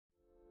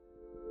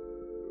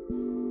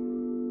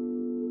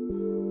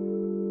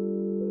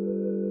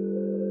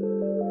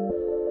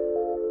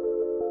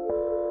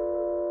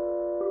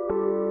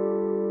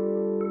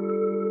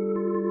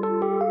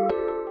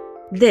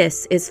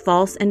This is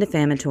False and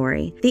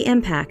Defamatory, the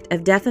impact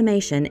of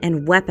defamation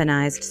and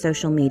weaponized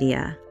social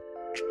media.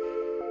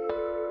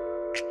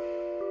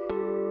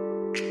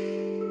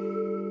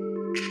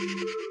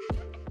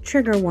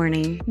 Trigger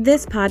warning.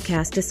 This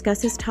podcast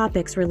discusses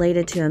topics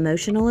related to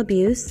emotional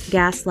abuse,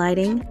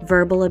 gaslighting,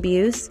 verbal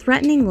abuse,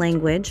 threatening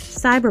language,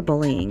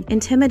 cyberbullying,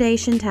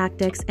 intimidation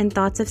tactics, and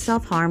thoughts of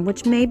self-harm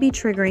which may be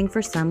triggering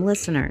for some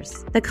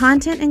listeners. The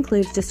content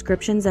includes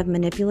descriptions of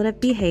manipulative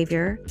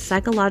behavior,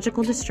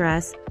 psychological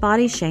distress,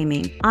 body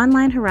shaming,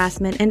 online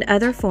harassment, and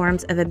other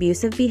forms of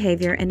abusive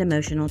behavior and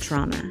emotional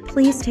trauma.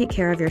 Please take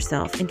care of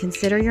yourself and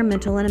consider your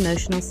mental and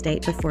emotional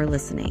state before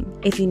listening.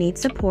 If you need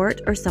support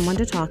or someone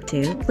to talk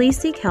to, please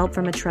seek help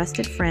from a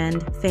trusted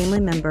friend, family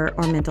member,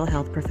 or mental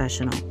health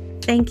professional.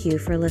 Thank you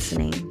for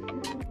listening.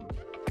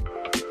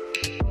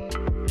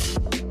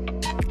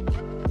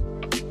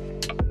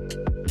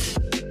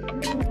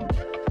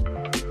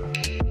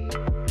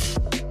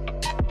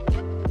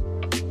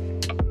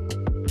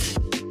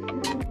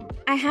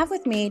 I have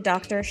with me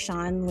Dr.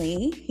 Sean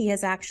Lee. He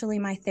is actually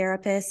my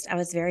therapist. I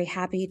was very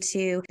happy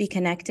to be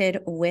connected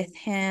with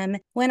him.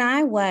 When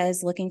I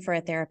was looking for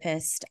a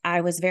therapist,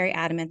 I was very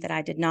adamant that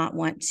I did not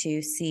want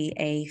to see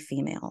a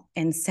female.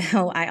 And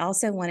so I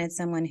also wanted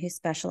someone who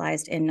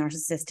specialized in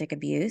narcissistic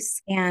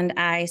abuse. And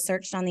I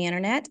searched on the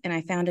internet and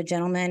I found a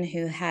gentleman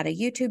who had a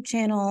YouTube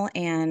channel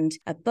and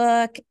a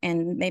book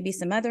and maybe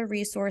some other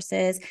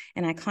resources.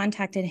 And I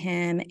contacted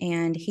him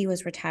and he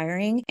was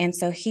retiring. And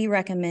so he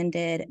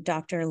recommended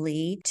Dr.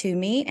 Lee to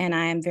me, and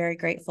I am very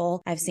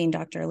grateful. I've seen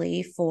Dr.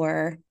 Lee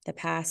for the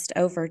past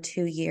over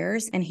 2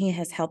 years, and he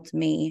has helped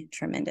me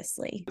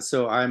tremendously.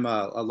 So I'm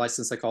a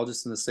licensed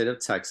psychologist in the state of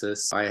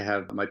Texas. I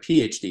have my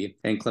PhD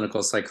in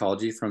clinical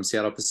psychology from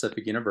Seattle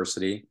Pacific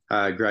University.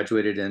 I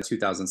graduated in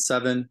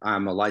 2007.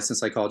 I'm a licensed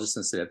psychologist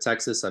in the state of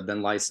Texas. I've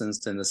been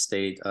licensed in the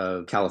state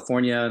of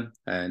California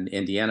and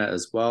Indiana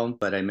as well,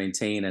 but I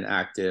maintain an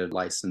active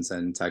license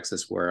in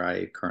Texas where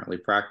I currently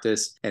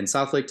practice in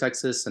Southlake,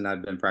 Texas, and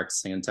I've been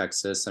practicing in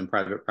Texas and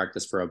private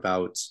practice for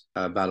about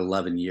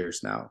 11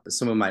 years now.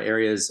 Some of my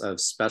areas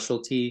of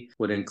specialty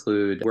would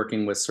include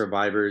working with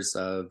survivors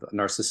of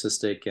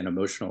narcissistic and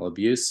emotional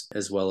abuse,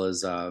 as well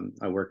as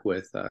I work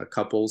with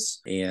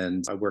couples,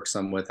 and I work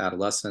some with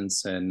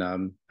adolescents, and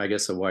I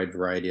guess a wide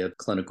variety of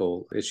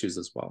clinical issues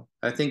as well.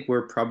 I think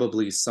we're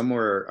probably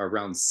somewhere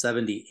around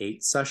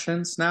 78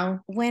 sessions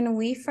now. When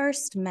we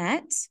first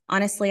met,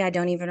 honestly, I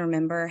don't even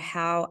remember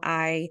how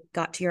I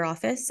got to your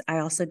office. I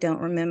also don't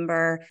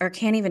remember or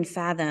can't even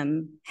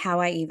fathom how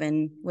I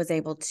even was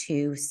able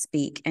to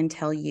speak and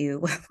tell you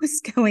what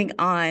was going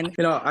on.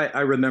 You know,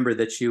 I remember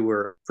that you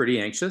were pretty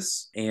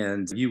anxious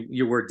and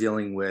you were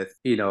dealing with,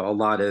 a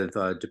lot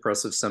of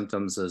depressive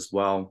symptoms as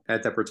well.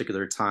 At that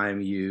particular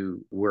time,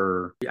 you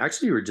were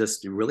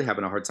just really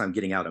having a hard time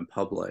getting out in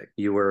public.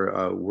 You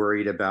were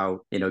worried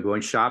about,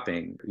 going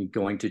shopping,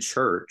 going to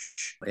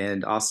church.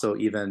 And also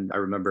even, I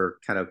remember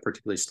kind of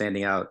particularly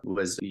standing out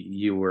was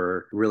you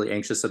were really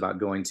anxious about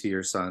going to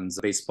your son's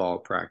baseball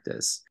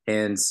practice.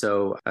 And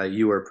so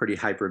you were pretty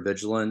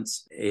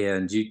hypervigilant,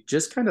 and you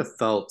just kind of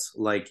felt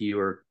like you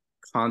were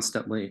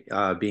constantly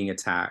being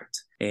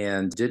attacked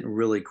and didn't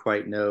really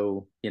quite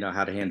know,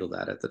 how to handle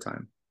that at the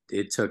time.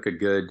 It took a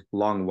good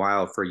long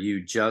while for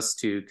you just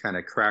to kind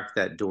of crack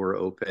that door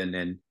open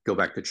and go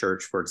back to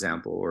church, for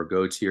example, or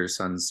go to your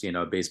son's,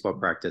 baseball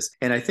practice.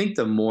 And I think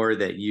the more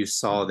that you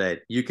saw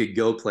that you could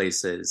go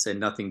places and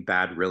nothing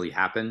bad really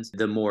happened,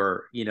 the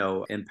more,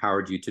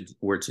 empowered you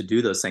were to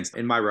do those things.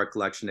 In my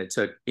recollection, it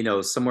took,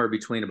 somewhere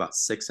between about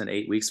 6 and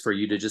 8 weeks for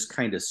you to just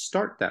kind of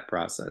start that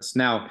process.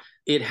 Now,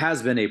 it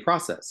has been a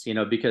process,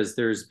 because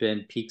there's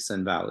been peaks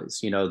and valleys.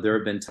 There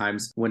have been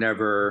times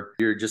whenever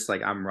you're just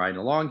like, I'm riding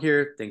along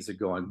here, things are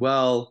going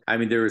well. I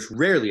mean, there is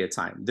rarely a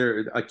time.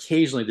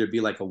 Occasionally there'd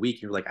be like a week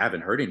and you're like, I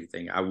haven't heard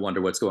anything. I wonder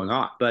what's going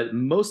on. But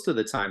most of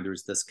the time,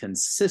 there's this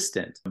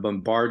consistent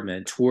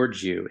bombardment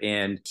towards you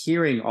and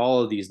hearing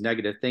all of these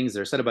negative things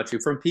that are said about you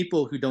from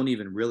people who don't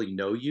even really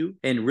know you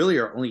and really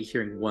are only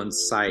hearing one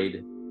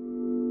side.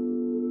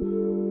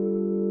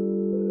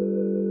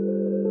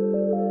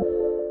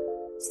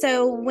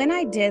 So when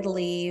I did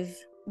leave,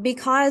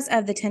 because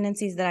of the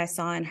tendencies that I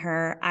saw in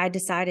her, I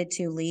decided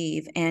to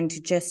leave and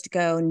to just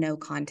go no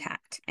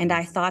contact. And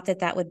I thought that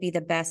that would be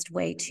the best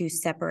way to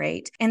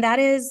separate. And that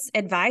is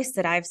advice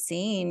that I've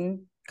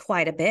seen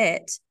quite a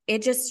bit.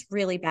 It just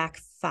really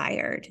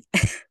backfired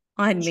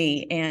on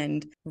me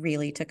and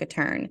really took a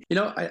turn.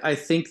 I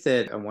think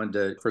that I wanted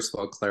to, first of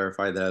all,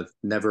 clarify that I've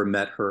never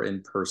met her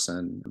in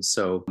person.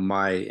 So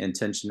my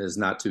intention is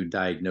not to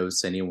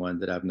diagnose anyone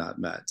that I've not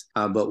met.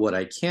 But what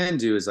I can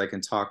do is I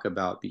can talk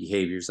about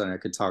behaviors and I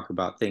can talk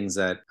about things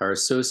that are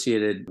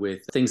associated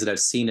with things that I've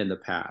seen in the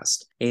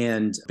past.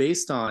 And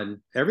based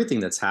on everything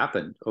that's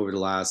happened over the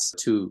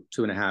last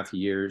 2.5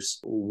 years,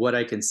 what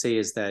I can say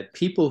is that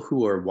people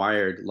who are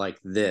wired like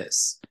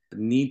this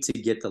need to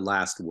get the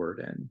last word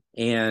in.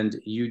 And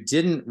you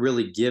didn't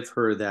really give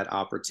her that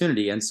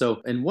opportunity. And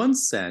so, in one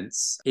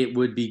sense, it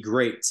would be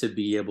great to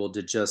be able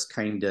to just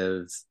kind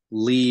of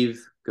leave,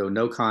 go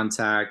no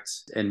contact,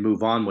 and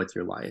move on with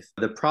your life.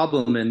 The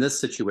problem in this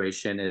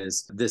situation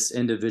is this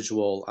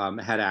individual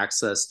had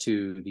access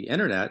to the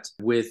internet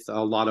with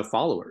a lot of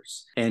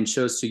followers and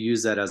chose to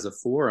use that as a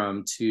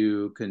forum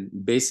to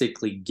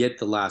basically get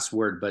the last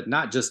word, but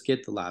not just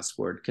get the last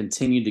word,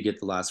 continue to get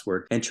the last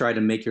word and try to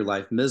make your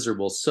life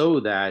miserable so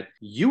that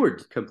you were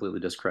completely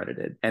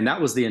discredited. And that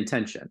was the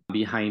intention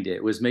behind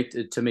it, was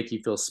to make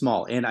you feel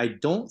small. And I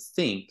don't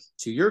think,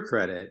 to your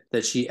credit,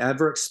 that she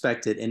ever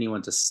expected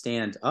anyone to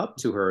stand up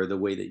to her the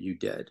way that you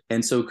did.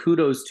 And so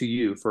kudos to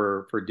you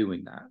for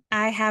doing that.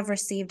 I have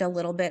received a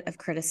little bit of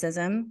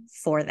criticism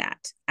for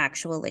that,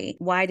 actually.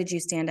 Why did you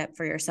stand up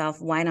for yourself?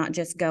 Why not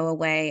just go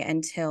away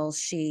until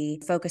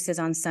she focuses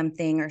on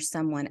something or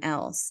someone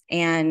else?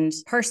 And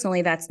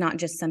personally, that's not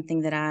just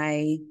something that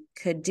I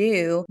could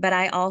do, but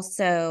I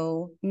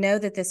also know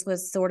that this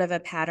was sort of a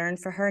pattern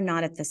for her,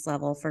 not at this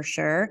level for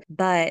sure,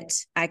 but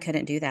I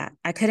couldn't do that.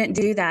 I couldn't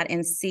do that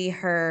and see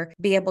her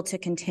be able to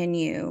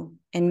continue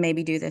and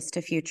maybe do this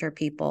to future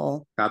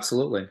people.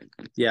 Absolutely.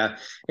 Yeah.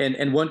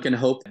 And one can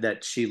hope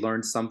that she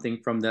learned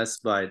something from this,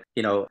 but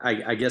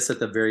I guess at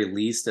the very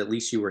least, at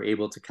least you were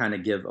able to kind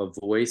of give a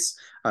voice.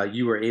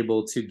 You were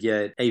able to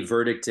get a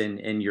verdict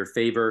in your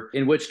favor,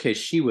 in which case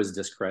she was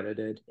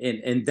discredited.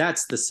 And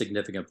that's the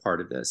significant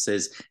part of this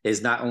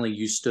is not only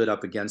you stood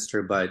up against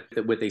her, but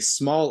with a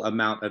small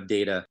amount of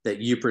data that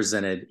you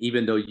presented,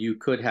 even though you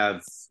could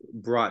have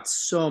brought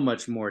so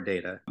much more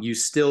data, you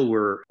still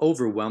were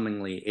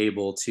overwhelmingly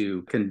able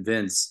to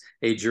convince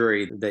a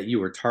jury that you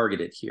were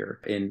targeted here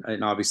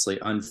and obviously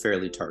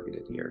unfairly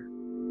targeted here.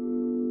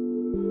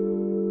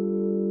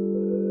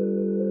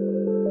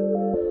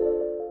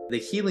 The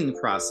healing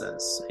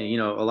process, and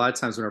a lot of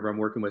times whenever I'm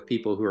working with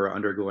people who are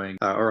undergoing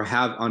or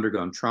have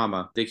undergone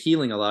trauma, the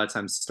healing a lot of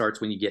times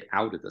starts when you get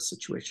out of the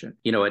situation.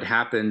 It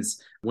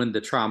happens when the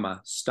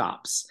trauma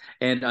stops.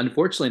 And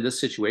unfortunately, in this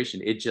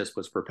situation, it just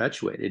was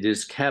perpetuated. It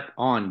just kept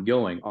on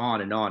going on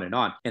and on and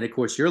on. And of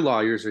course, your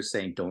lawyers are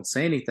saying, don't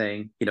say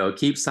anything,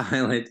 keep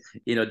silent,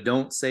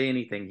 don't say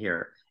anything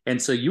here. And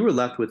so you were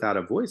left without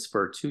a voice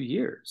for 2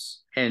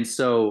 years. And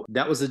so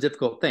that was a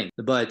difficult thing,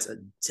 but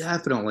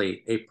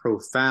definitely a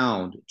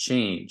profound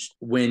change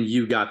when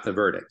you got the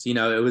verdict.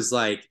 It was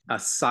like a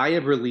sigh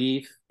of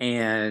relief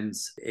and,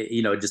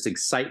 just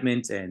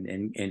excitement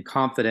and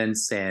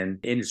confidence. And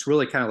it's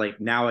really kind of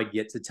like, now I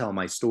get to tell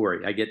my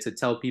story. I get to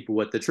tell people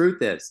what the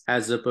truth is,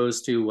 as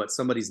opposed to what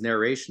somebody's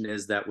narration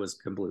is that was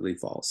completely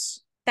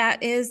false.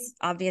 That is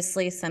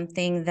obviously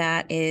something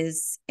that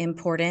is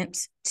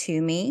important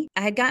to me.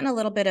 I had gotten a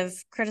little bit of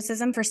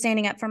criticism for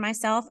standing up for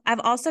myself. I've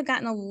also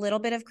gotten a little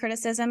bit of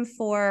criticism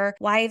for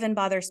why even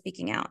bother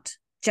speaking out.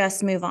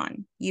 Just move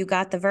on. You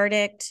got the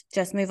verdict.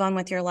 Just move on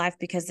with your life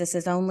because this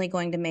is only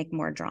going to make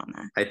more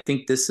drama. I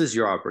think this is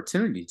your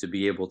opportunity to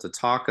be able to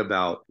talk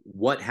about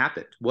what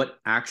happened, what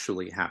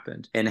actually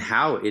happened, and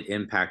how it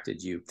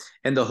impacted you.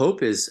 And the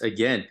hope is,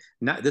 again,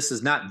 this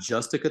is not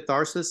just a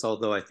catharsis,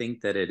 although I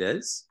think that it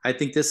is. I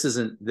think this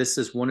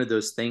is one of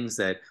those things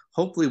that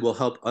hopefully will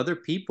help other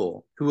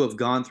people who have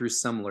gone through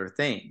similar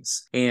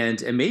things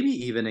and maybe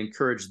even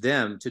encourage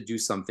them to do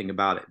something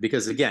about it.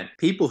 Because again,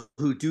 people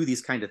who do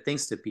these kind of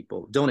things to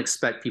people don't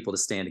expect people to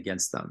stand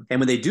against them. And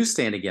when they do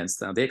stand against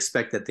them, they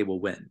expect that they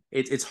will win.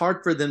 It's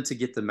hard for them to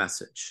get the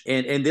message.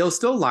 And they'll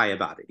still lie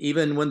about it.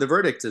 Even when the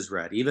verdict is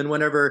read, even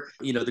whenever,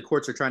 the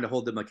courts are trying to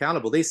hold them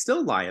accountable, they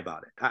still lie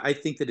about it. I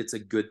think that it's a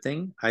good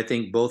thing. I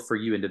think both for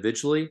you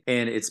individually,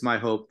 and it's my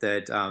hope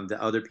that the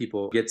other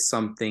people get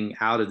something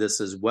out of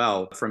this as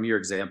well from your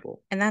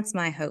example. And that's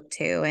my hope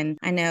too. And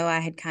I know I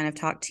had kind of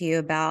talked to you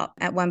about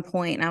at one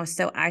point, I was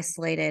so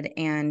isolated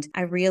and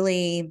I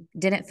really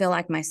didn't feel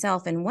like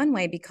myself in one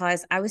way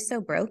because I was so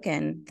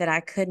broken that I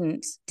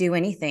couldn't do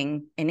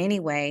anything in any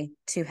way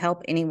to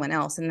help anyone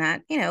else. And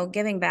that,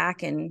 giving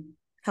back and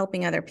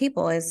helping other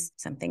people is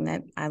something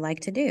that I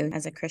like to do.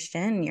 As a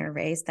Christian, you're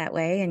raised that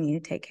way and you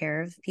take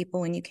care of people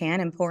when you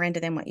can and pour into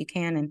them what you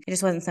can. And it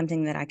just wasn't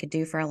something that I could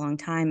do for a long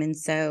time. And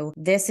so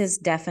this is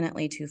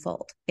definitely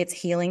twofold. It's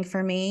healing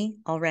for me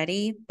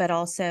already, but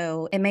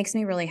also it makes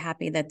me really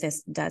happy that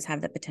this does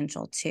have the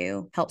potential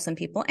to help some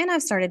people. And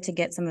I've started to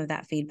get some of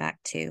that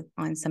feedback too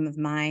on some of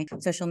my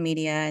social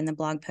media and the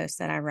blog posts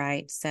that I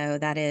write. So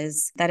that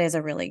is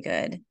a really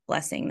good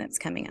blessing that's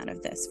coming out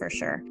of this for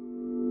sure.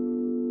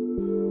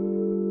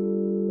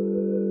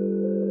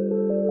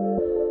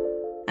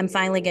 I'm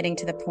finally getting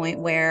to the point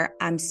where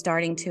I'm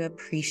starting to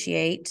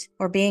appreciate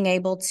or being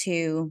able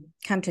to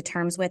come to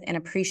terms with and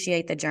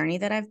appreciate the journey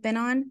that I've been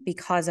on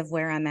because of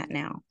where I'm at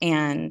now.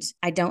 And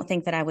I don't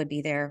think that I would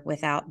be there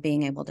without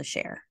being able to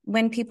share.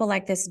 When people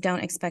like this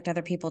don't expect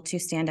other people to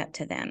stand up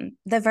to them,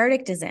 the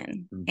verdict is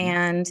in.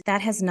 And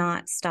that has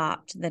not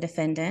stopped the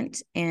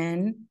defendant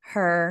in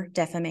her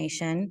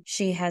defamation.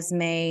 She has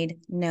made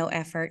no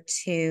effort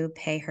to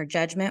pay her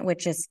judgment,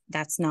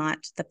 that's not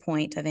the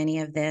point of any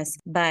of this.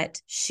 But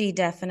she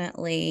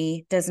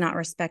definitely does not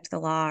respect the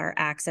law or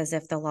acts as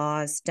if the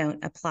laws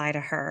don't apply to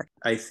her.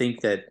 I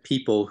think that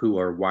people who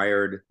are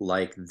wired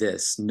like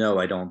this, no,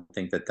 I don't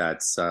think that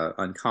that's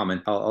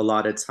uncommon. A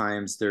lot of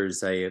times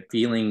there's a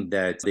feeling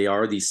that they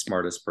are the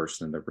smartest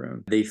person in the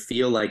room. They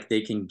feel like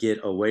they can get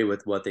away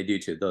with what they do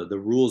to. The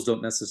rules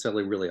don't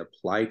necessarily really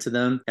apply to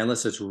them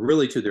unless it's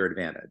really to their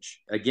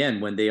advantage.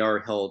 Again, when they are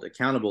held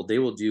accountable, they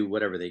will do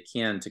whatever they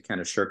can to kind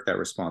of shirk that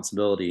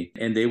responsibility.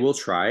 And they will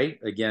try,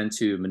 again,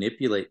 to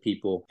manipulate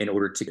people in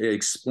order to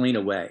explain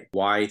away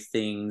why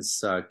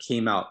things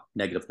came out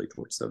negatively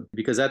towards them.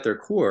 Because at their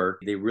core,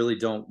 they really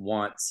don't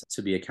want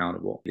to be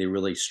accountable. They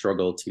really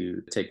struggle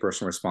to take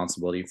personal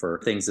responsibility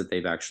for things that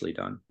they've actually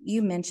done.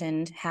 You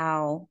mentioned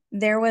how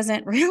there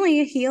wasn't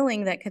really a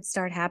healing that could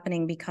start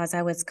happening because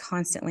I was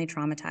constantly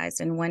traumatized.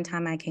 And one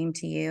time I came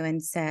to you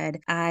and said,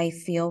 I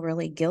feel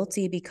really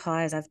guilty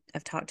because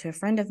I've talked to a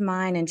friend of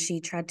mine and she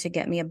tried to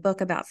get me a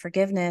book about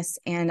forgiveness.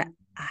 And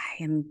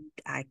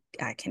I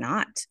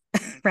cannot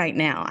right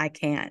now. I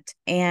can't.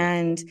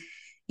 And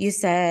you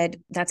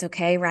said, that's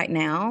okay right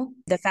now.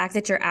 The fact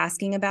that you're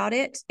asking about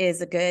it is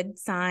a good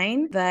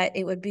sign, but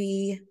it would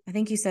be, I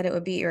think you said it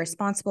would be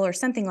irresponsible or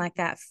something like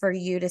that for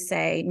you to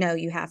say, no,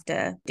 you have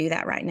to do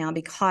that right now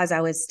because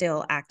I was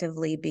still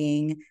actively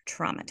being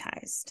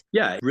traumatized.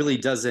 Yeah, it really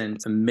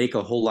doesn't make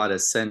a whole lot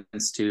of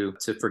sense to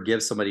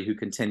forgive somebody who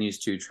continues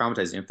to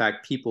traumatize you. In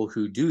fact, people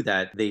who do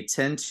that, they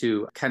tend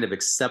to kind of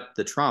accept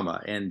the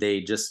trauma and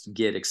they just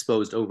get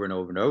exposed over and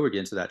over and over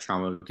again to that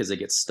trauma because they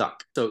get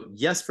stuck. So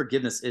yes,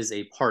 forgiveness is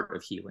a part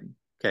of healing.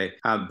 Okay.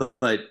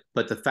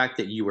 But the fact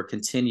that you were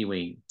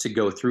continuing to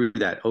go through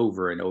that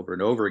over and over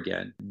and over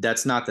again,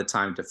 that's not the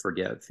time to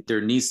forgive. There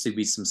needs to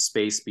be some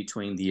space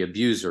between the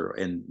abuser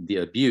and the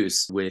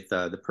abuse with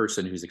the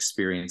person who's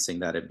experiencing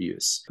that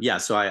abuse. Yeah.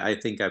 So I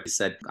think I've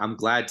said, I'm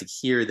glad to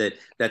hear that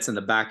that's in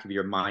the back of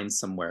your mind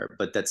somewhere,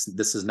 but this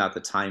is not the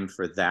time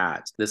for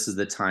that. This is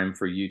the time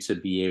for you to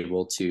be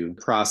able to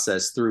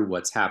process through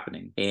what's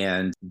happening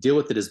and deal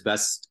with it as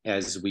best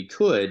as we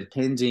could,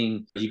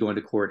 pending you going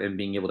to court and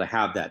being able to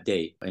have that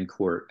date in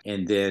court.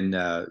 And then,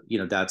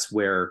 that's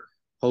where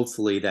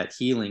hopefully that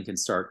healing can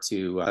start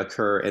to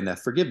occur and that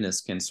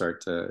forgiveness can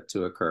start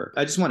to occur.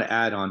 I just want to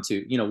add on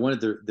to, one of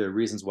the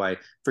reasons why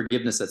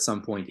forgiveness at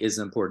some point is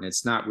important.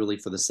 It's not really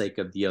for the sake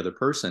of the other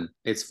person.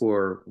 It's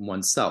for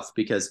oneself.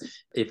 Because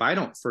if I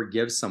don't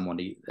forgive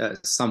someone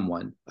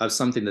of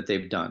something that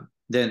they've done,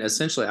 then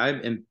essentially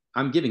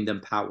I'm giving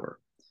them power.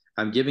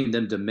 I'm giving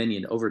them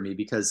dominion over me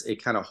because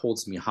it kind of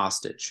holds me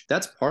hostage.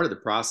 That's part of the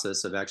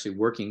process of actually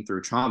working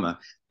through trauma,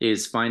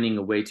 is finding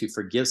a way to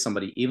forgive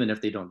somebody even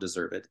if they don't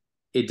deserve it.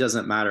 It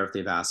doesn't matter if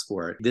they've asked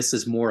for it. This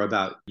is more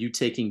about you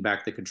taking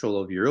back the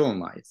control of your own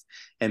life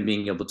and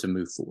being able to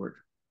move forward.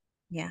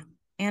 Yeah.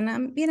 And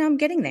I'm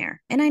getting there.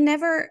 And I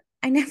never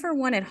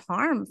wanted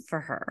harm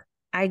for her.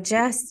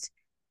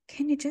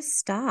 Can you just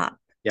stop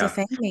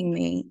defaming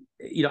me?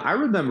 I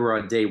remember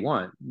on day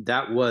one,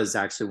 that was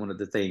actually one of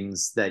the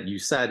things that you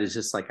said, is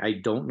just like, I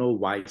don't know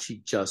why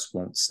she just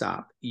won't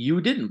stop.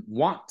 You didn't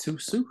want to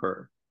sue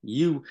her.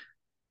 You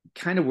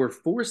kind of were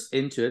forced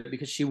into it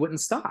because she wouldn't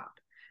stop.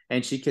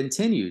 And she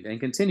continued and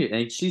continued,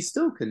 and she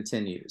still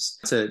continues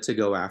to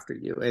go after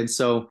you. And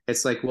so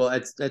it's like, well,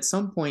 at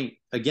some point,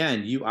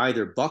 again, you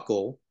either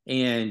buckle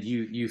and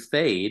you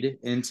fade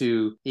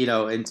into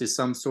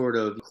some sort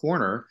of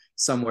corner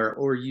somewhere,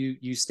 or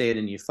you stay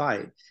and you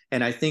fight.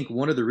 And I think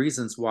one of the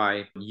reasons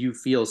why you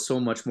feel so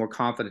much more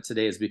confident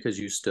today is because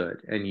you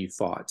stood and you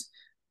fought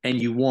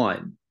and you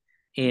won,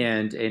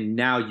 and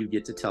now you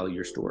get to tell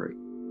your story.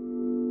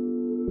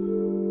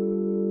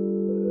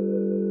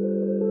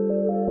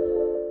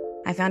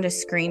 I found a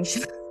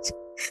screenshot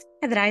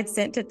that I had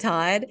sent to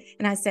Todd,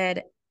 and I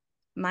said,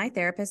 my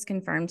therapist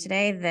confirmed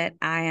today that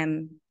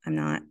I'm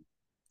not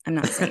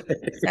safe.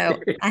 So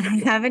I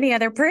don't have any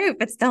other proof.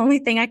 It's the only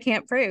thing I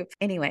can't prove.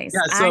 Anyways.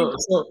 Yeah.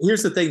 So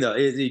here's the thing though,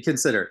 is you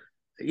consider,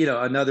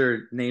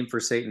 another name for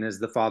Satan is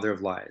the father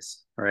of lies.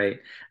 Right.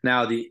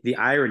 Now, the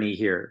irony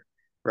here,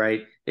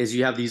 right, is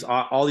you have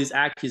all these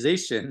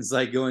accusations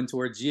like going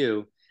towards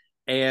you,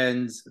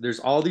 and there's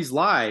all these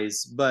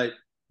lies, but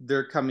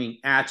they're coming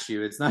at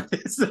you. It's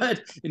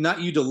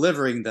not you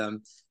delivering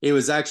them. It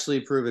was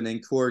actually proven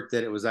in court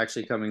that it was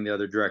actually coming the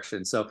other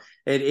direction. So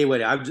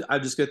anyway, I'm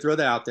just going to throw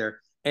that out there.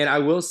 And I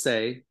will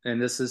say,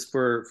 and this is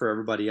for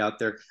everybody out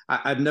there,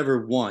 I've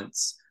never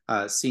once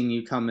seen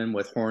you come in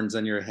with horns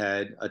on your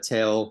head, a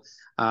tail,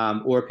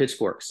 or a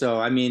pitchfork. So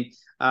I mean,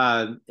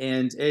 and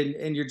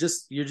you're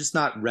just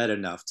not red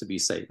enough to be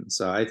Satan.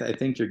 So I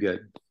think you're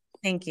good.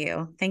 Thank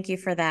you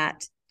for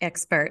that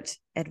expert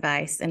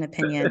advice and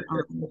opinion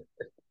on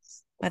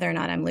whether or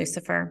not I'm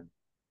Lucifer.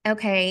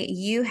 Okay,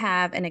 you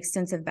have an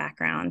extensive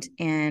background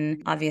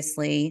in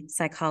obviously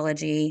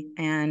psychology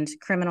and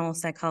criminal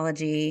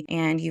psychology,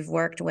 and you've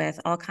worked with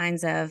all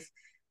kinds of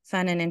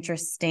fun and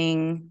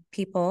interesting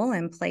people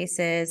and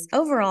places.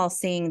 Overall,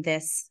 seeing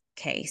this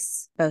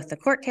case, both the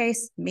court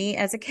case, me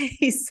as a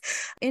case,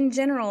 in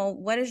general,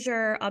 what is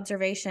your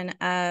observation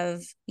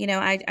of,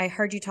 I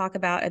heard you talk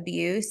about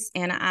abuse,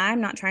 and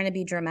I'm not trying to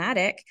be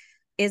dramatic.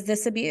 Is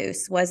this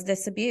abuse? Was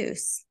this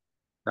abuse?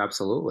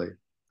 Absolutely.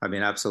 I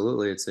mean,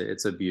 absolutely,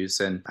 it's abuse,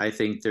 and I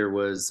think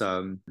there's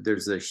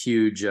a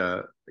huge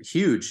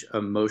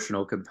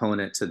emotional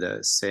component to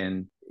this,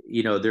 and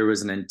there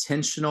was an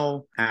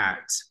intentional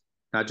act,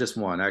 not just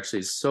one,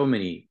 actually, so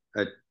many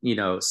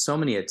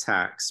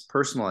attacks,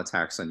 personal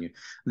attacks on you.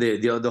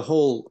 The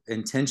whole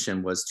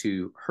intention was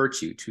to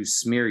hurt you, to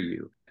smear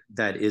you.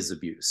 That is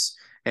abuse,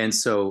 and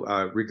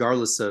so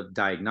regardless of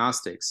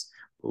diagnostics,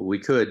 we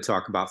could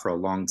talk about for a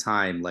long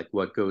time, like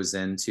what goes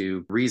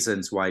into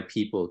reasons why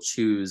people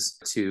choose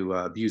to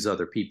abuse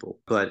other people.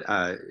 But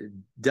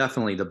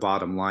definitely the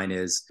bottom line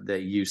is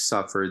that you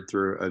suffered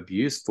through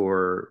abuse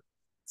for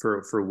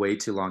way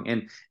too long.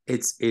 And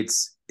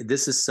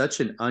this is such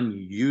an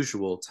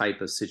unusual type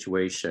of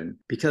situation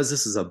because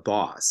this is a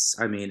boss.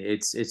 I mean,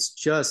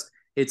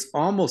 it's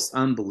almost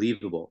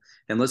unbelievable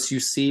unless you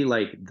see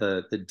like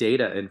the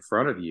data in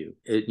front of you.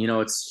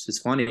 It's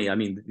funny. I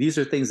mean, these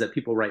are things that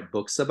people write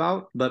books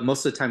about, but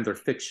most of the time they're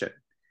fiction.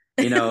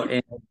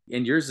 And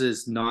yours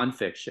is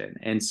nonfiction.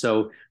 And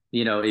so,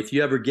 if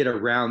you ever get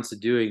around to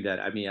doing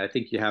that, I mean, I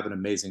think you have an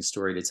amazing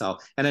story to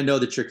tell. And I know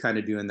that you're kind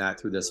of doing that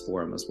through this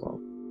forum as well.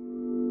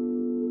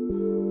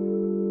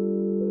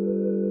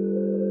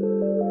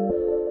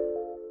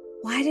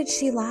 Why did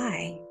she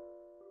lie?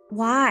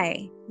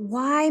 Why?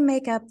 Why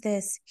make up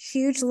this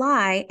huge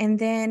lie? And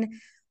then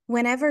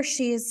whenever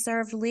she is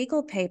served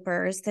legal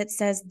papers that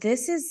says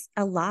this is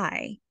a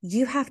lie,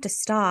 you have to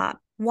stop.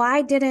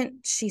 Why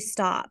didn't she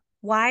stop?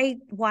 Why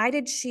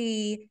did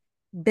she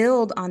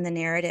build on the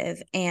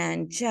narrative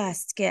and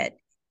just get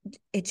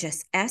it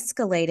just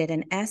escalated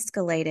and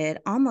escalated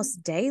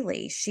almost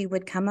daily. She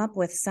would come up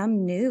with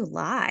some new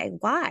lie.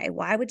 Why?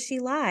 Why would she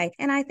lie?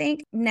 And I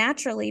think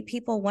naturally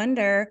people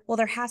wonder, well,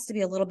 there has to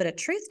be a little bit of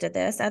truth to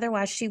this.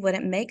 Otherwise, she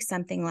wouldn't make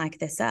something like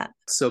this up.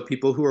 So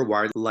people who are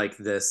wired like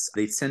this,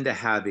 they tend to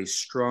have a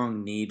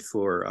strong need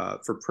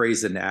for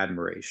praise and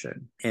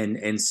admiration.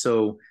 And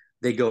so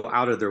they go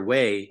out of their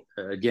way,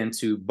 again,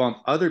 to bump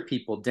other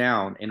people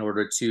down in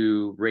order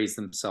to raise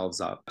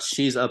themselves up.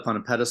 She's up on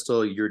a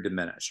pedestal, you're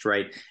diminished,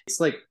 right? It's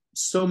like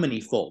so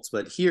many folds.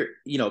 But here,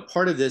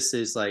 part of this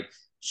is like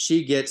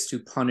she gets to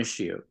punish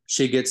you.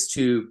 She gets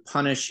to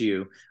punish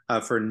you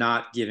for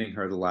not giving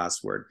her the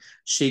last word.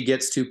 She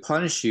gets to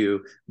punish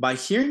you by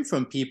hearing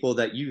from people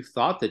that you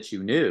thought that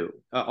you knew.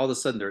 All of a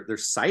sudden, they're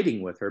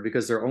siding with her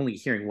because they're only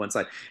hearing one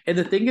side. And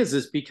the thing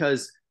is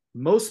because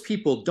most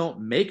people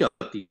don't make up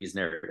these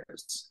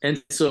narratives.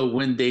 And so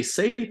when they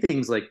say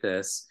things like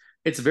this,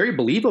 it's very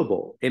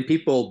believable and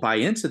people buy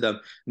into them,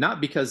 not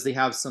because they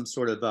have some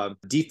sort of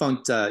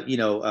defunct,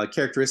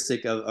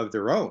 characteristic of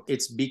their own.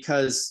 It's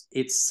because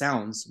it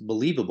sounds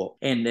believable.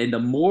 And the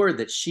more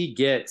that she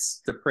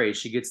gets the praise,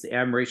 she gets the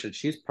admiration,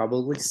 she's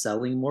probably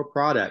selling more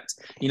product,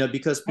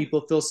 because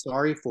people feel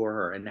sorry for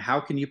her. And how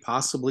can you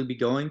possibly be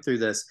going through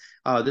this?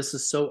 This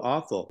is so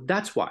awful.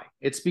 That's why.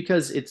 It's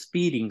because it's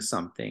feeding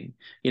something.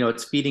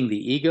 It's feeding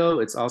the ego.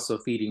 It's also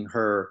feeding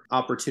her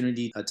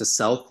opportunity to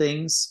sell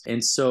things.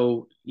 And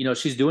so,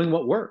 she's doing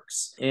what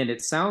works. And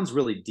it sounds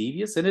really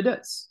devious, and it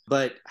is.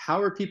 But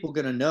how are people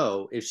going to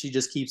know if she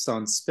just keeps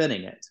on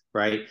spinning it,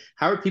 right?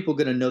 How are people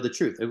going to know the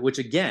truth? Which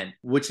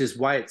is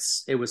why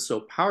it was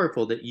so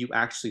powerful that you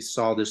actually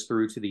saw this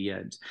through to the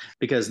end.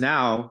 Because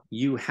now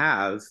you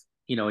have,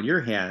 in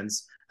your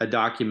hands, a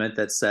document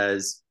that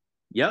says,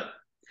 yep,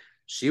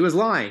 she was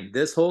lying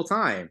this whole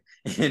time,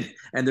 and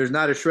there's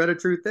not a shred of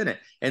truth in it.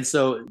 And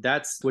so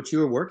that's what you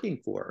were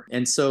working for.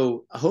 And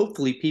so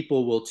hopefully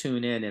people will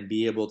tune in and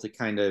be able to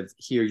kind of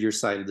hear your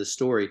side of the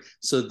story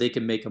so that they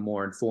can make a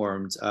more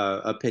informed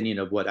opinion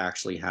of what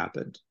actually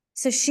happened.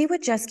 So she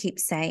would just keep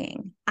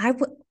saying,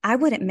 I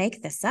wouldn't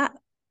make this up.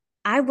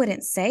 I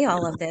wouldn't say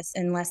all of this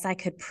unless I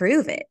could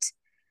prove it,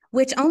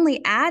 which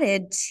only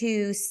added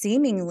to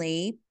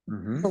seemingly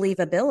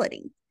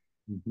believability.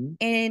 Mm-hmm.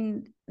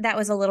 And that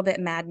was a little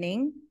bit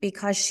maddening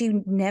because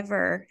she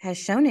never has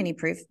shown any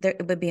proof.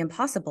 It would be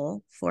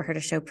impossible for her to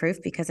show proof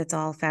because it's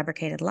all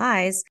fabricated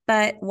lies.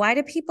 But why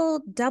do people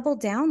double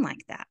down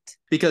like that?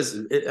 Because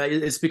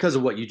it's because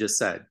of what you just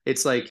said.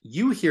 It's like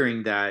you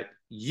hearing that,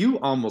 you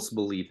almost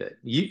believe it.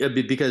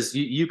 Because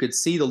you could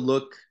see the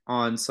look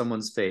on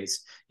someone's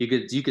face. You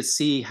could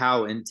see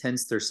how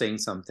intense they're saying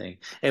something.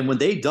 And when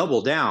they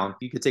double down,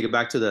 you could take it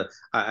back to the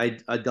I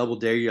double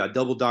dare you, I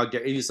double dog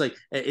dare. It's like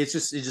it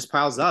just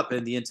piles up,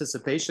 and the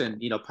anticipation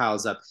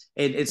piles up,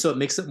 and so it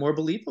makes it more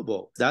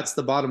believable. That's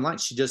the bottom line.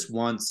 She just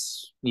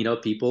wants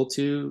people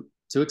to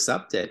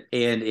accept it,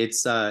 and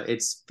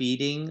it's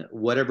feeding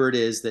whatever it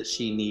is that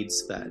she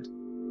needs fed.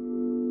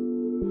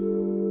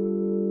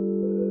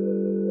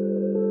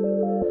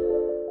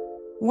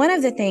 One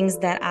of the things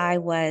that I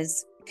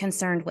was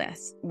concerned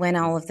with when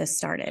all of this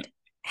started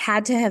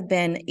had to have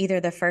been either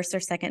the first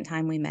or second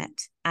time we met.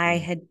 I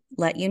had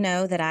let you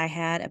know that I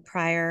had a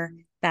prior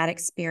bad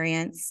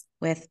experience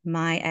with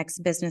my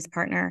ex-business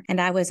partner, and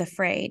I was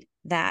afraid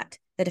that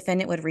the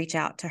defendant would reach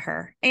out to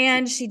her.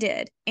 And she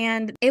did.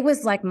 And it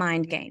was like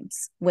mind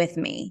games with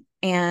me.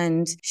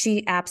 And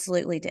she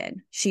absolutely did.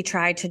 She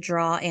tried to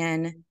draw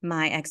in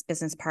my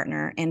ex-business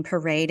partner and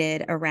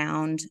paraded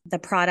around the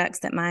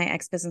products that my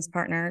ex-business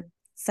partner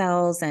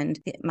sells and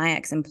my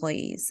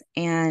ex-employees.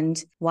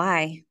 And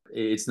why?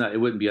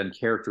 It wouldn't be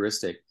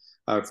uncharacteristic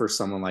for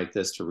someone like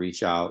this to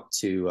reach out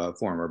to a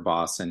former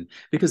boss. And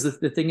because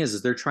the thing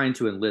is they're trying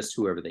to enlist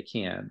whoever they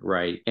can,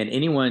 right? And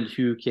anyone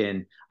who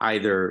can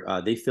either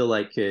they feel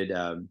like could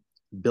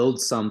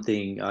build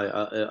something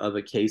of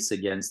a case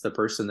against the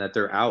person that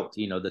they're out,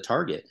 the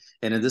target.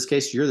 And in this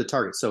case, you're the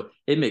target. So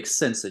it makes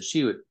sense that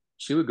she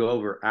would go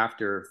over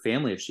after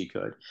family if she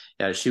could.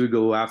 She would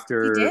go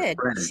after she did.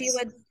 friends.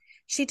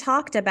 She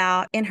talked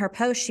about in her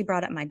post, she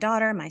brought up my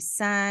daughter, my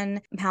son,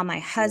 how my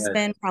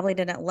husband probably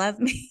didn't love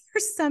me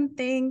or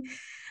something.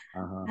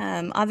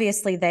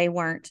 Obviously, they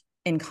weren't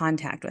in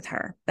contact with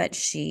her, but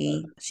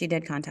she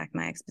did contact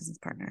my ex-business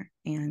partner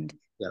and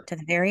to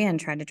the very end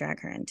tried to drag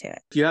her into it.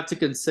 You have to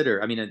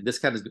consider, this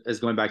kind of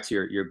is going back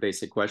to your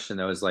basic question,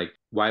 though, is like,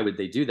 why would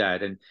they do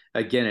that? And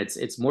again,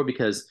 it's more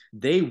because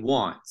they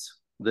want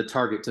the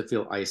target to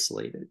feel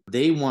isolated.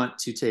 They want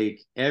to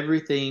take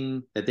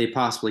everything that they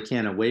possibly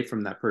can away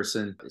from that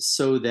person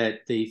so that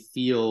they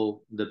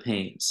feel the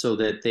pain, so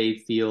that they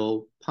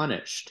feel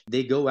punished.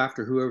 They go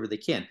after whoever they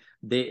can.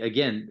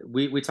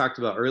 We talked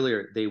about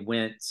earlier, they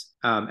went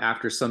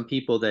after some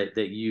people that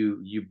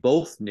you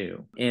both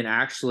knew. And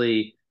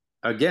actually,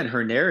 again,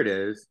 her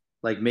narrative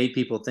made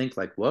people think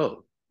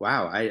whoa,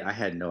 wow, I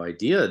had no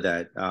idea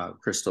that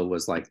Crystal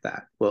was like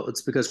that. Well,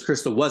 it's because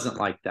Crystal wasn't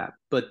like that,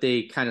 but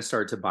they kind of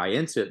started to buy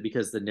into it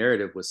because the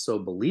narrative was so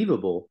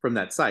believable from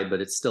that side, but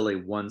it's still a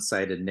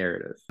one-sided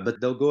narrative. But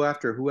they'll go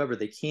after whoever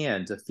they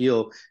can to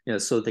feel,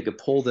 so that they could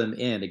pull them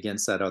in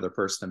against that other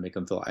person and make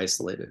them feel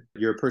isolated.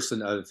 You're a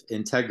person of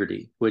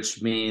integrity,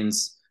 which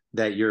means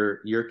that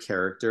your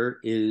character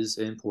is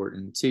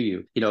important to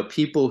you.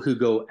 People who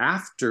go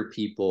after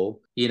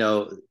people,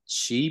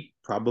 she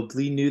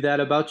probably knew that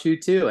about you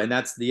too. And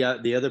that's the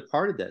other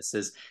part of this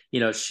is,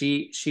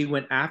 she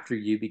went after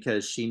you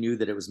because she knew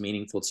that it was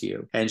meaningful to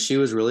you. And she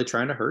was really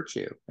trying to hurt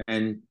you.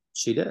 And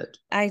she did.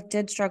 I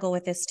did struggle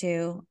with this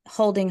too,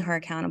 holding her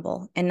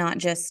accountable and not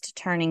just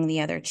turning the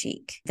other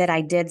cheek, that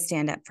I did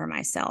stand up for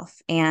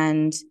myself.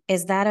 And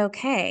is that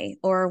okay?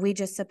 Or are we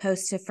just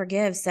supposed to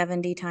forgive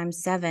 70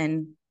 times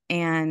 7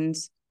 and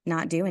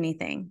not do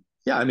anything?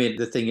 Yeah,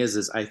 the thing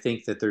is I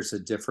think that there's a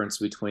difference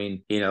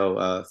between,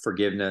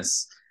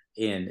 forgiveness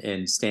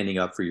and standing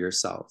up for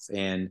yourself.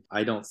 And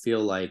I don't feel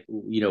like,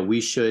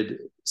 we should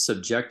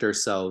subject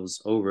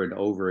ourselves over and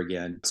over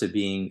again to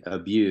being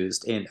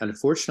abused. And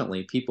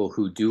unfortunately, people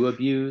who do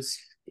abuse,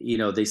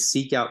 they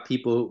seek out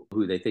people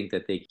who they think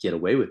that they get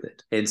away with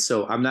it. And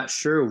so I'm not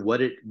sure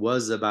what it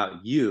was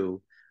about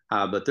you,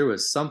 but there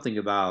was something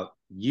about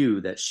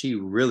you that she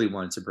really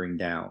wanted to bring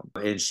down,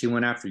 and she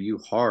went after you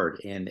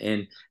hard,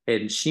 and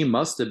she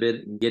must have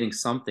been getting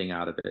something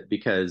out of it,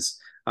 because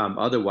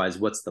otherwise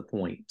what's the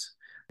point?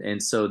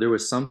 And so there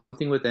was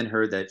something within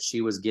her that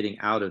she was getting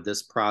out of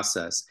this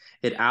process.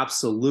 It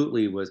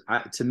absolutely was,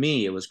 to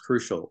me, it was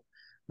crucial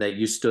that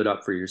you stood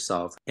up for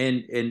yourself.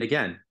 And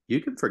again, you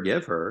can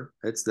forgive her.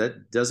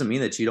 That doesn't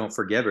mean that you don't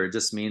forgive her. It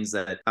just means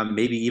that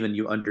maybe even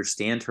you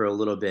understand her a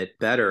little bit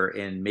better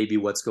and maybe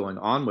what's going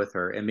on with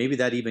her. And maybe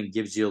that even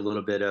gives you a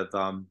little bit of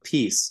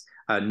peace,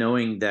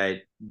 knowing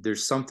that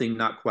there's something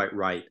not quite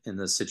right in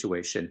this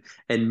situation.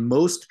 And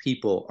most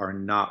people are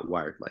not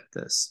wired like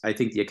this. I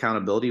think the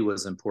accountability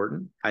was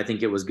important. I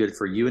think it was good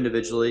for you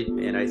individually.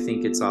 And I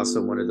think it's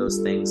also one of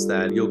those things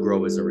that you'll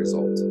grow as a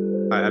result.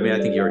 I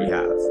think you already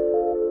have.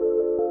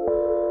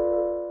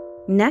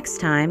 Next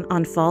time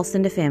on False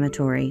and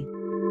Defamatory.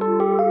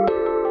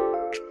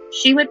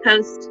 She would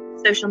post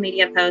social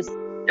media posts.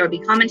 There would be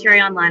commentary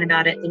online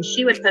about it. And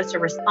she would post a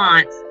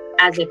response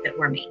as if it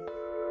were me.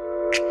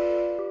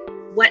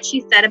 What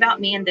she said about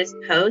me in this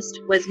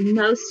post was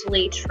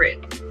mostly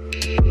true.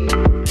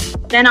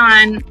 Then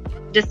on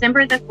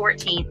December the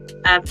 14th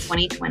of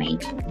 2020,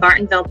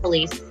 Bartonville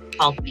police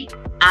called me.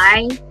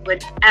 I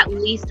would at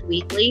least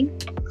weekly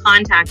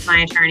contact my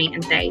attorney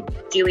and say,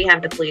 do we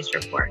have the police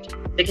report?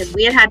 Because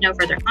we had no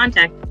further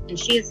contact, and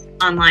she's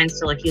online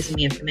still accusing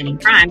me of committing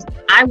crimes.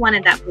 I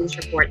wanted that police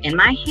report in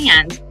my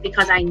hands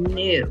because I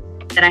knew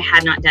that I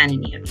had not done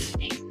any of these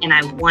things, and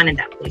I wanted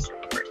that police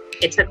report.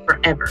 It took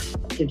forever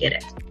to get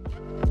it.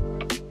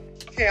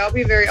 Okay, I'll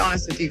be very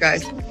honest with you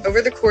guys.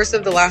 Over the course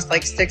of the last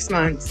 6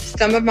 months,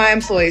 some of my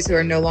employees who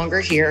are no longer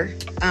here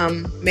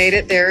made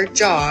it their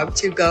job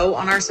to go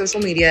on our social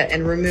media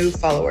and remove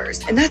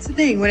followers. And that's the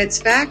thing. When it's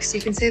facts,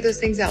 you can say those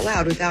things out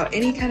loud without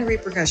any kind of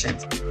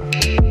repercussions.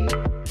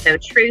 So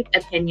truth,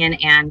 opinion,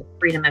 and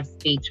freedom of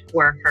speech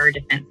were her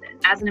defenses.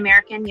 As an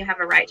American, you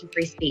have a right to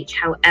free speech.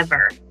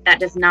 However,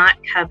 that does not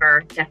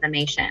cover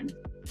defamation.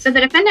 So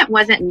the defendant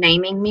wasn't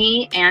naming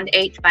me and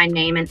H by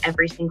name in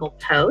every single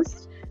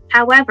post.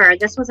 However,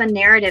 this was a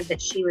narrative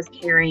that she was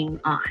carrying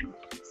on.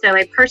 So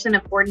a person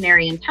of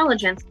ordinary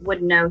intelligence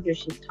would know who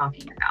she's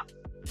talking about.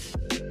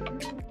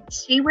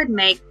 She would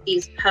make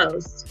these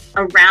posts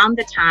around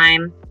the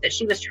time that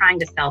she was trying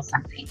to sell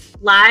something.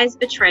 Lies,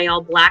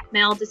 betrayal,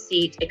 blackmail,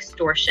 deceit,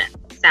 extortion,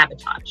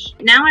 sabotage.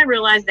 Now I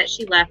realize that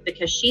she left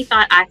because she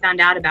thought I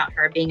found out about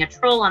her being a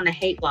troll on the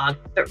hate blog,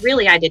 but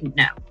really I didn't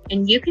know.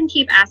 And you can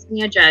keep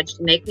asking a judge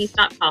to make me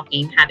stop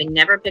talking, having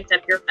never picked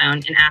up your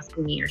phone and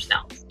asking me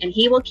yourselves. And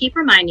he will keep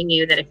reminding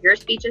you that if your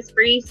speech is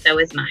free, so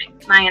is mine.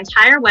 My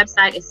entire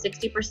website is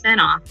 60%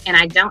 off, and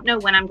I don't know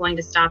when I'm going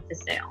to stop the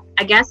sale.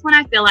 I guess when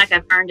I feel like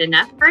I've earned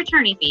enough for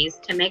attorney fees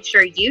to make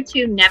sure you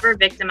two never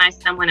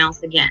victimize someone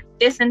else again.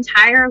 This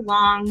entire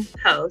long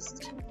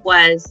post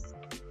was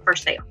for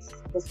sales.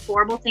 This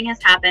horrible thing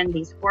has happened.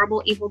 These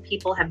horrible, evil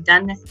people have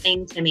done this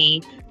thing to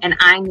me, and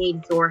I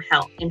need your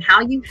help. And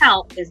how you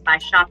help is by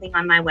shopping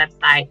on my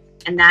website,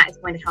 and that is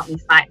going to help me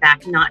fight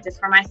back, not just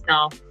for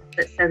myself,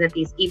 but so that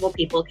these evil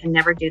people can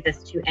never do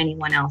this to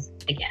anyone else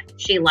again.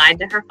 She lied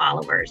to her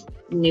followers,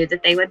 knew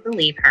that they would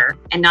believe her,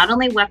 and not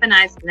only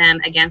weaponized them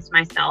against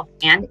myself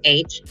and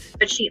H,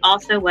 but she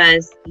also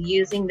was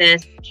using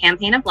this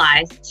campaign of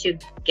lies to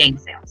gain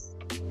sales.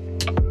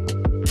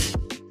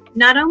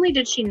 Not only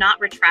did she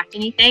not retract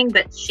anything,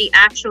 but she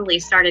actually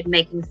started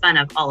making fun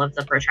of all of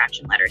the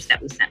retraction letters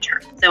that we sent her.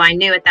 So I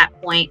knew at that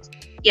point,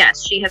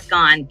 yes, she has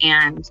gone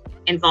and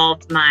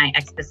involved my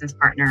ex-business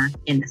partner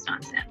in this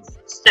nonsense.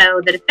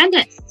 So the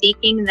defendant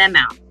seeking them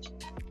out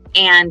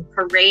and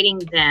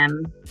parading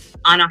them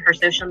on her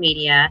social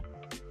media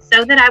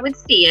so that I would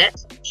see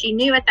it. She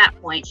knew at that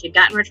point, she'd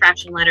gotten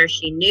retraction letters.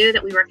 She knew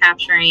that we were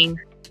capturing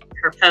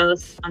her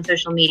posts on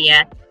social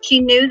media. She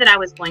knew that I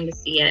was going to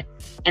see it.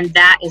 And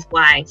that is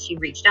why she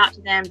reached out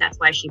to them. That's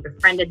why she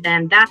befriended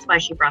them. That's why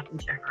she brought them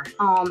to her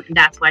home. And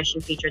that's why she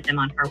featured them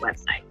on her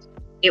website.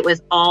 It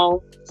was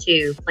all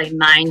to play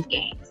mind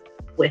games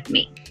with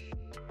me.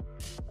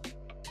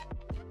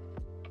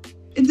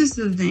 And this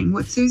is the thing.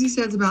 What Susie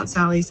says about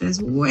Sally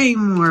says way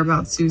more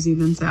about Susie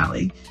than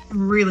Sally. It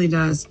really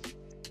does.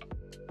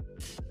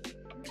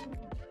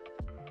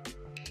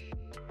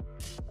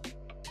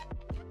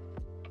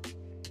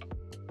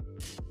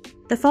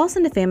 The False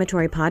and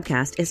Defamatory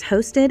podcast is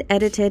hosted,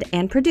 edited,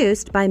 and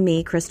produced by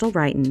me, Crystal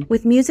Wrighton,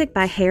 with music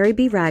by Harry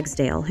B.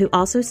 Ragsdale, who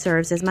also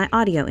serves as my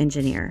audio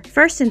engineer.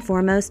 First and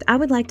foremost, I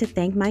would like to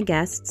thank my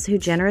guests who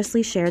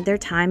generously shared their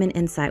time and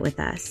insight with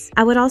us.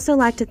 I would also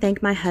like to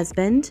thank my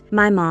husband,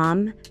 my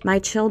mom, my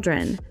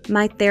children,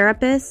 my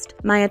therapist,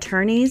 my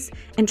attorneys,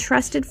 and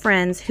trusted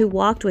friends who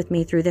walked with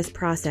me through this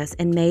process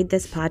and made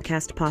this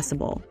podcast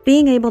possible.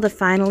 Being able to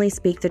finally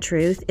speak the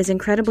truth is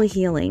incredibly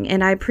healing,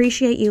 and I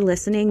appreciate you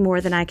listening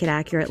more than I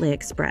could accurately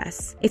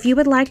express. If you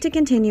would like to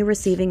continue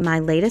receiving my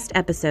latest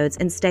episodes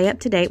and stay up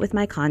to date with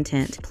my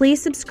content,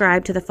 please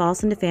subscribe to the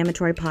False and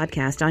Defamatory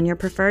podcast on your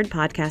preferred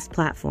podcast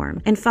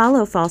platform and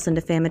follow False and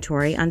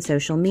Defamatory on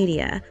social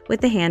media with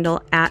the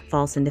handle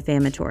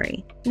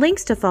 @FalseAndDefamatory.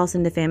 Links to False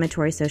and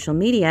Defamatory social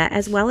media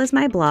as well as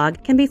my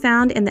blog can be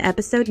found in the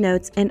episode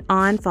notes and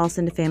on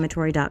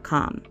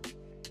falseanddefamatory.com.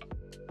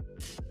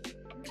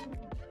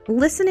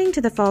 Listening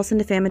to the False and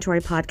Defamatory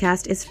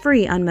podcast is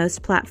free on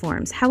most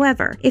platforms.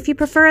 However, if you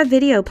prefer a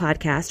video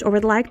podcast or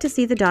would like to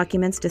see the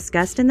documents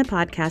discussed in the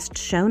podcast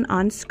shown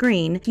on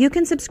screen, you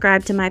can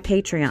subscribe to my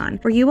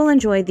Patreon, where you will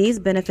enjoy these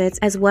benefits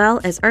as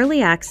well as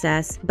early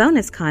access,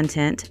 bonus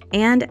content,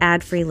 and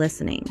ad-free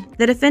listening.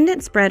 The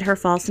defendant spread her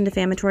false and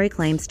defamatory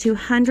claims to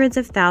hundreds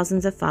of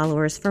thousands of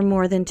followers for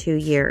more than 2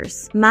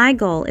 years. My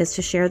goal is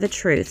to share the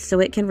truth so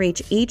it can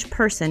reach each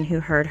person who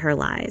heard her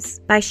lies.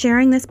 By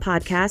sharing this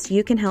podcast,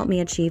 you can help me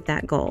achieve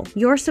that goal.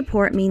 Your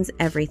support means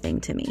everything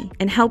to me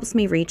and helps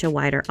me reach a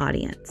wider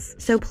audience.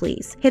 So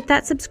please hit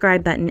that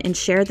subscribe button and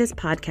share this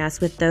podcast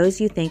with those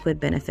you think would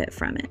benefit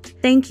from it.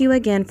 Thank you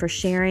again for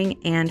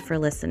sharing and for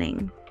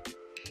listening.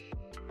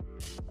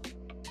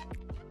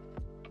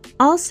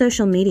 All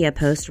social media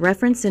posts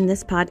referenced in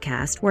this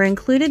podcast were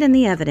included in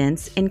the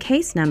evidence in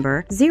case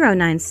number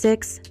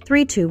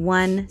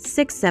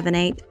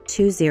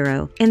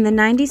 096-321-67820 in the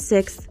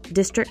 96th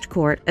District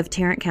Court of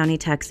Tarrant County,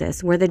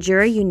 Texas, where the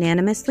jury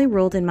unanimously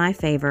ruled in my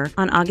favor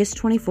on August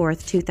 24,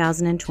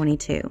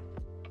 2022.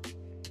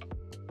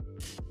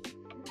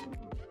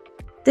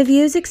 The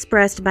views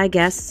expressed by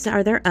guests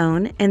are their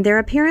own, and their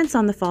appearance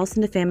on the False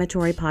and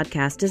Defamatory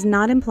podcast does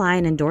not imply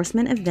an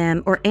endorsement of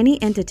them or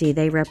any entity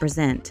they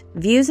represent.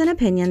 Views and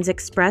opinions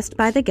expressed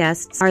by the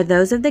guests are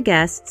those of the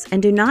guests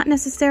and do not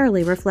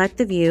necessarily reflect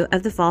the view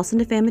of the False and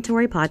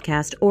Defamatory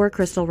podcast or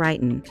Crystal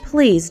Wrighton.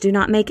 Please do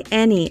not make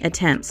any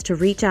attempts to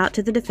reach out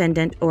to the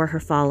defendant or her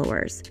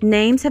followers.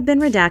 Names have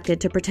been redacted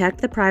to protect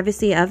the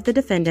privacy of the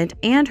defendant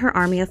and her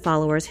army of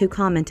followers who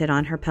commented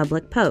on her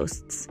public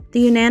posts.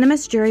 The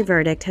unanimous jury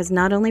verdict has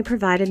not not only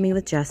provided me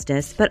with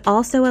justice, but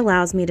also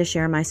allows me to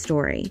share my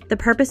story. The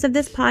purpose of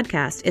this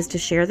podcast is to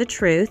share the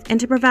truth and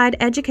to provide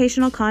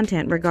educational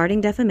content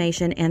regarding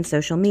defamation and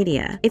social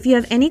media. If you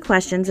have any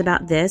questions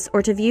about this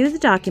or to view the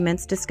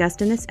documents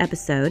discussed in this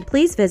episode,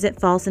 please visit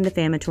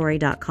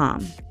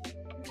falseanddefamatory.com.